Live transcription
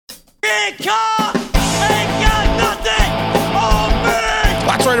Ain't got nothing on me.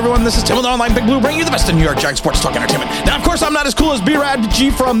 That's right, everyone. This is Tim with Online Big Blue, bringing you the best in New York Giants sports talk entertainment. Now, of course, I'm not as cool as B-Rad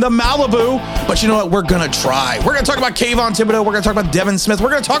G from the Malibu, but you know what? We're going to try. We're going to talk about Kayvon Thibodeaux. We're going to talk about Devin Smith. We're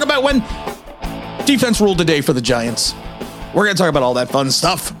going to talk about when defense ruled today for the Giants. We're going to talk about all that fun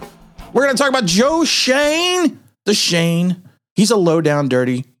stuff. We're going to talk about Joe Schoen, the Shane. He's a low-down,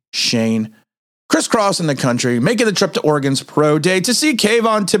 dirty Shane. Crisscrossing the country, making the trip to Oregon's Pro Day to see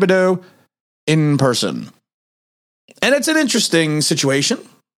Kayvon Thibodeaux in person. And it's an interesting situation.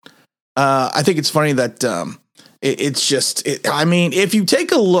 I think it's funny that if you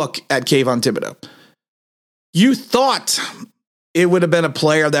take a look at Kayvon Thibodeaux, you thought it would have been a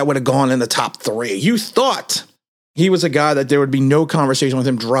player that would have gone in the top 3. You thought he was a guy that there would be no conversation with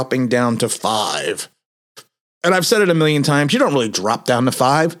him dropping down to 5. And I've said it a million times, you don't really drop down to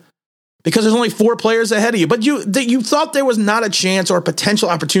 5 because there's only 4 players ahead of you. But you thought there was not a chance or a potential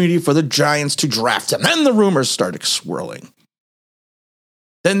opportunity for the Giants to draft him. Then the rumors started swirling.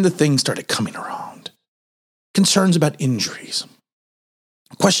 Then the things started coming around. Concerns about injuries.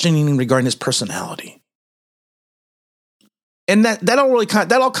 Questioning regarding his personality. And that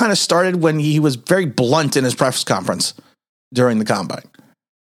all kind of started when he was very blunt in his press conference during the combine.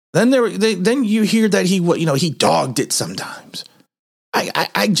 Then you hear that he dogged it sometimes.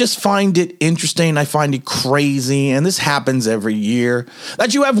 I just find it interesting. I find it crazy. And this happens every year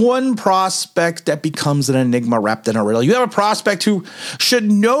that you have one prospect that becomes an enigma wrapped in a riddle. You have a prospect who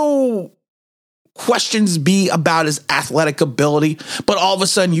should no questions be about his athletic ability, but all of a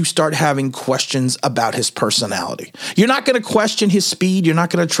sudden you start having questions about his personality. You're not going to question his speed. You're not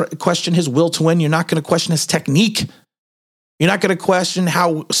going to question his will to win. You're not going to question his technique. You're not going to question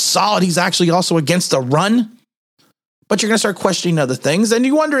how solid he's actually also against the run. But you're going to start questioning other things. And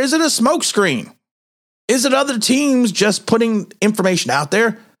you wonder, is it a smokescreen? Is it other teams just putting information out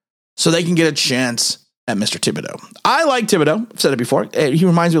there so they can get a chance at Mr. Thibodeaux? I like Thibodeaux. I've said it before. He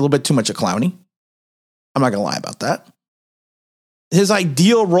reminds me a little bit too much of Clowney. I'm not going to lie about that. His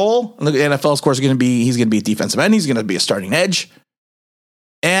ideal role in the NFL, of course, he's going to be a defensive end. He's going to be a starting edge.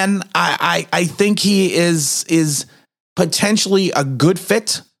 And I think he is potentially a good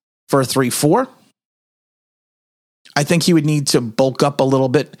fit for a 3-4. I think he would need to bulk up a little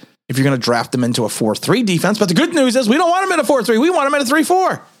bit if you're going to draft him into a 4-3 defense. But the good news is we don't want him in a 4-3. We want him in a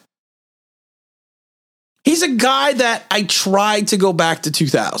 3-4. He's a guy that I tried to go back to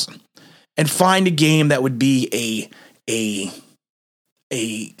 2000 and find a game that would be a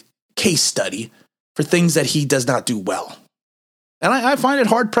case study for things that he does not do well. And I find it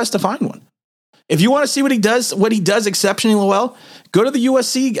hard pressed to find one. If you want to see what he does exceptionally well, go to the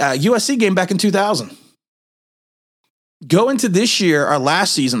USC game back in 2000. Go into this year, our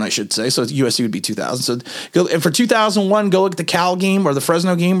last season, I should say. So USC would be 2000. So and for 2001, go look at the Cal game or the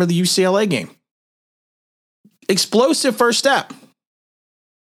Fresno game or the UCLA game. Explosive first step,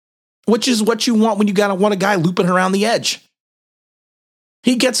 which is what you want when you want a guy looping around the edge.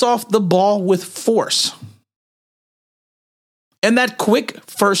 He gets off the ball with force. And that quick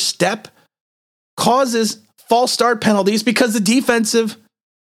first step causes false start penalties because the offensive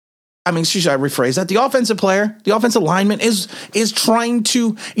lineman is trying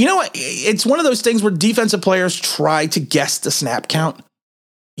to, it's one of those things where defensive players try to guess the snap count.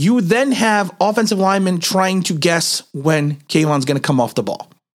 You then have offensive linemen trying to guess when Kayvon's going to come off the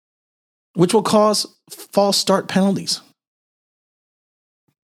ball, which will cause false start penalties.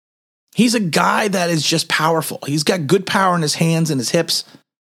 He's a guy that is just powerful. He's got good power in his hands and his hips.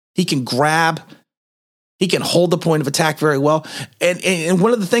 He can grab. He can hold the point of attack very well. And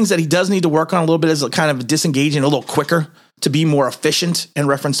one of the things that he does need to work on a little bit is kind of disengaging a little quicker to be more efficient in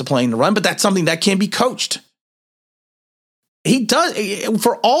reference to playing the run. But that's something that can be coached. He does,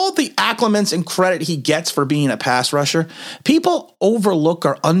 for all the accliments and credit he gets for being a pass rusher, people overlook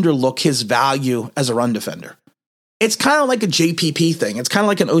or underlook his value as a run defender. It's kind of like a JPP thing. It's kind of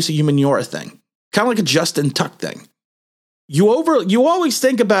like an Osi Umenyiora thing. Kind of like a Justin Tuck thing. You always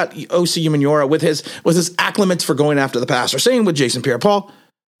think about Osi Umenyiora with his acclimats for going after the passer. Same with Jason Pierre-Paul.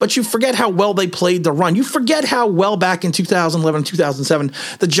 But you forget how well they played the run. You forget how well back in 2011, 2007,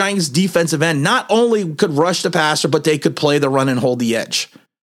 the Giants defensive end not only could rush the passer, but they could play the run and hold the edge.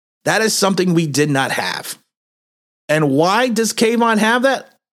 That is something we did not have. And why does Kayvon have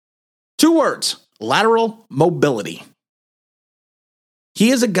that? 2 words: lateral mobility.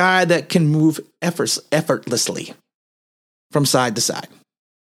 He is a guy that can move effortlessly from side to side.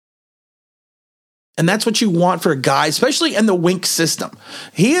 And that's what you want for a guy, especially in the Wink system.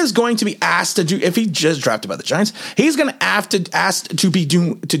 He is going to be asked to do, if he just drafted by the Giants, he's going to have to ask to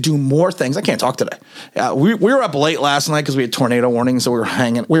do more things. I can't talk today. We were up late last night because we had tornado warnings, so we were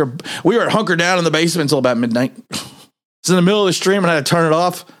hanging. We were hunkered down in the basement until about midnight. It's in the middle of the stream, and I had to turn it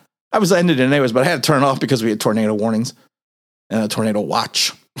off. I was ended it anyways, but I had to turn it off because we had tornado warnings and a tornado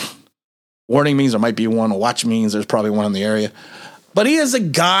watch. Warning means there might be one. A watch means there's probably one in the area. But he is a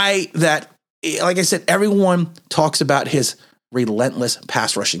guy that, like I said, everyone talks about his relentless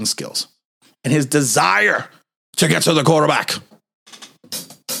pass rushing skills and his desire to get to the quarterback.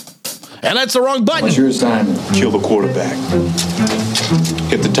 And that's the wrong button. What's your assignment? Kill the quarterback.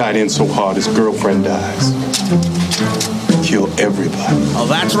 Hit the tight end so hard his girlfriend dies. Kill everybody. Oh,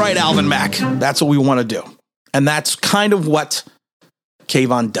 that's right, Alvin Mack. That's what we want to do. And that's kind of what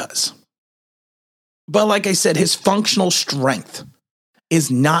Kayvon does. But like I said, his functional strength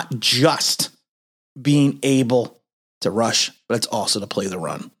is not just being able to rush, but it's also to play the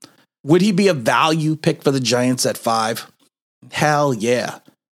run. Would he be a value pick for the Giants at 5? Hell yeah.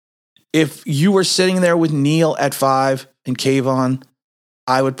 If you were sitting there with Neal at 5 and Kayvon,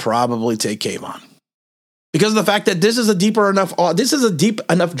 I would probably take Kayvon. Because of the fact that this is a deep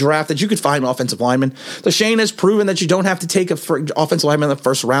enough draft that you could find offensive linemen. The Shane has proven that you don't have to take a offensive lineman in the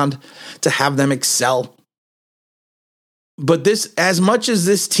first round to have them excel. But this, as much as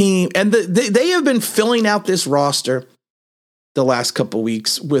this team, and they have been filling out this roster the last couple of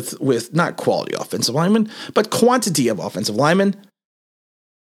weeks with not quality offensive linemen, but quantity of offensive linemen.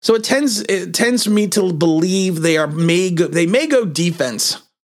 So it tends me to believe they may go defense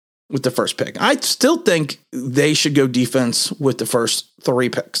with the first pick. I still think they should go defense with the first 2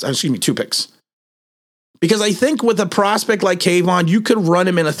 picks. Because I think with a prospect like Kayvon, you could run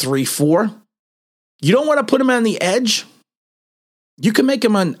him in a 3-4. You don't want to put him on the edge. You can make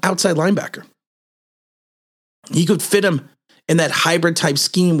him an outside linebacker. He could fit him in that hybrid type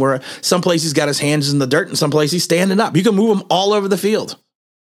scheme where some place he's got his hands in the dirt and some place he's standing up. You can move him all over the field.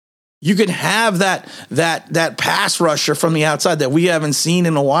 You can have that pass rusher from the outside that we haven't seen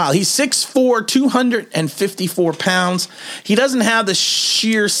in a while. He's 6'4", 254 pounds. He doesn't have the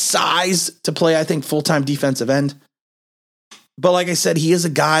sheer size to play, I think, full-time defensive end. But like I said, he is a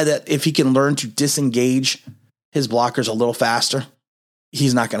guy that if he can learn to disengage his blockers a little faster,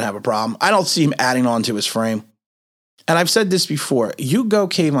 he's not going to have a problem. I don't see him adding on to his frame. And I've said this before. You go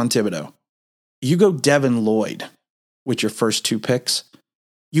Kayvon Thibodeaux. You go Devin Lloyd with your first 2 picks.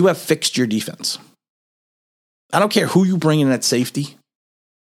 You have fixed your defense. I don't care who you bring in at safety.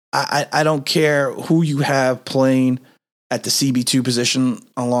 I don't care who you have playing at the CB2 position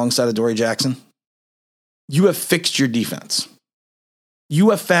alongside of Dory Jackson. You have fixed your defense. You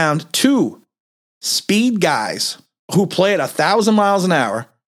have found 2 speed guys who play at 1,000 miles an hour,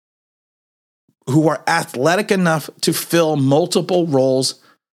 who are athletic enough to fill multiple roles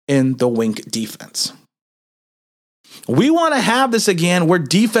in the Wink defense. We want to have this again where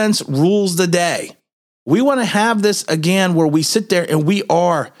defense rules the day. We want to have this again where we sit there and we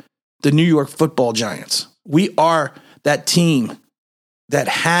are the New York Football Giants. We are that team that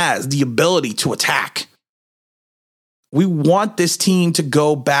has the ability to attack. We want this team to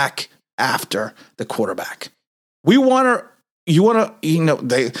go back after the quarterback. I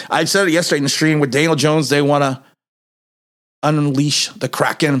said it yesterday in the stream with Daniel Jones, they want to unleash the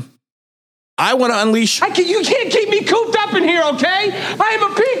Kraken. I want to unleash. You can't keep me cooped up in here, okay? I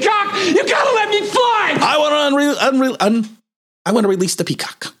am a peacock. You gotta let me fly. I want to release the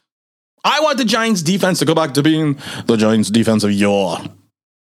peacock. I want the Giants defense to go back to being the Giants defense of yore.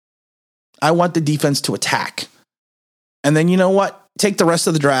 I want the defense to attack. And then you know what? Take the rest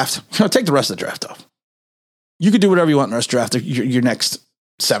of the draft. Take the rest of the draft off. You could do whatever you want in the rest of the draft. Your next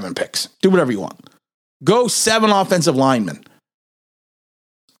 7 picks. Do whatever you want. Go 7 offensive linemen.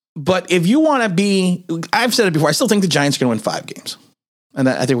 But if you want to be, I've said it before, I still think the Giants are going to win 5 games. And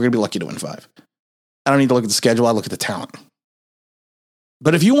I think we're going to be lucky to win 5. I don't need to look at the schedule. I look at the talent.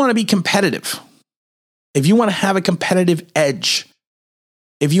 But if you want to be competitive, if you want to have a competitive edge,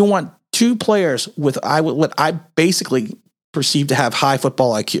 if you want 2 players with what I basically perceive to have high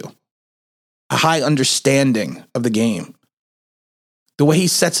football IQ, a high understanding of the game, the way he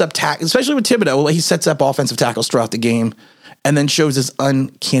sets up especially with Thibodeaux, the way he sets up offensive tackles throughout the game, and then shows his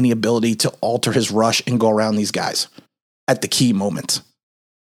uncanny ability to alter his rush and go around these guys at the key moment.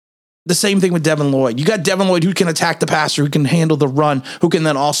 The same thing with Devin Lloyd. You got Devin Lloyd who can attack the passer, who can handle the run, who can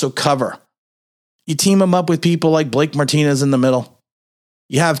then also cover. You team him up with people like Blake Martinez in the middle.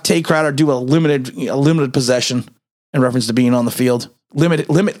 You have Tay Crowder do a limited possession in reference to being on the field.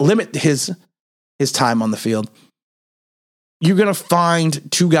 Limit his time on the field. You're going to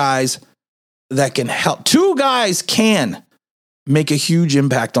find 2 guys that can help. Two guys can make a huge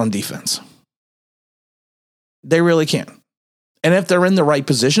impact on defense. They really can. And if they're in the right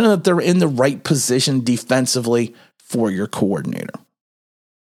position, if they're in the right position defensively for your coordinator.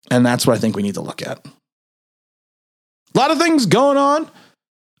 And that's what I think we need to look at. A lot of things going on.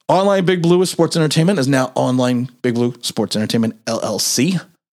 Online Big Blue Sports Entertainment is now Online Big Blue Sports Entertainment LLC.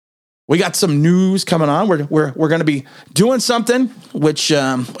 We got some news coming on. We're going to be doing something which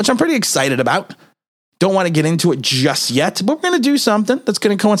I'm pretty excited about. Don't want to get into it just yet, but we're going to do something that's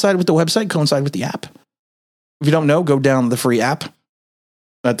going to coincide with the website, coincide with the app. If you don't know, go down the free app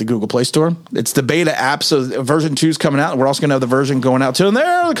at the Google Play Store. It's the beta app, so version 2 is coming out. We're also going to have the version going out too. And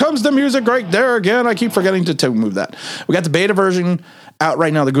there comes the music right there again. I keep forgetting to move that. We got the beta version out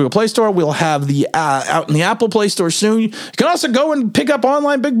right now, the Google Play Store. We'll have the out in the Apple Play Store soon. You can also go and pick up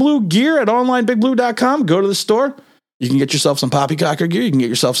Online Big Blue gear at onlinebigbblue.com. Go to the store. You can get yourself some poppycocker gear. You can get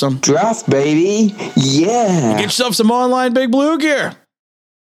yourself some draft, baby. Yeah. Get yourself some Online Big Blue gear.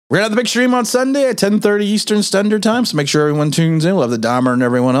 We're going to have the big stream on Sunday at 10:30 Eastern Standard Time, so make sure everyone tunes in. We'll have the Dahmer and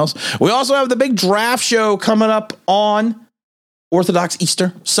everyone else. We also have the big draft show coming up on Orthodox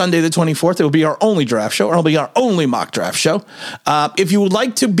Easter, Sunday the 24th. It will be our only draft show, or it'll be our only mock draft show. If you would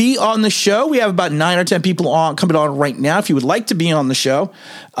like to be on the show, we have about 9 or 10 people coming on right now. If you would like to be on the show,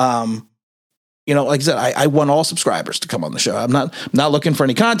 like I said, I want all subscribers to come on the show. I'm not looking for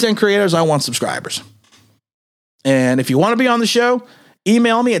any content creators. I want subscribers. And if you want to be on the show,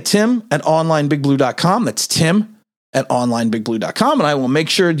 email me at tim@onlinebigbblue.com. That's tim@onlinebigbblue.com. And I will make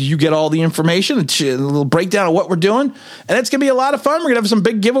sure you get all the information, a little breakdown of what we're doing. And it's going to be a lot of fun. We're going to have some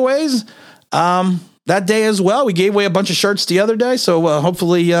big giveaways that day as well. We gave away a bunch of shirts the other day. So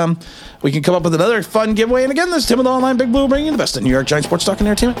hopefully we can come up with another fun giveaway. And again, this is Tim with Online Big Blue, bringing you the best of New York Giants sports talk and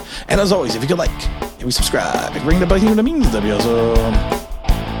entertainment. And as always, if you could like, if you subscribe, ring the bell, that means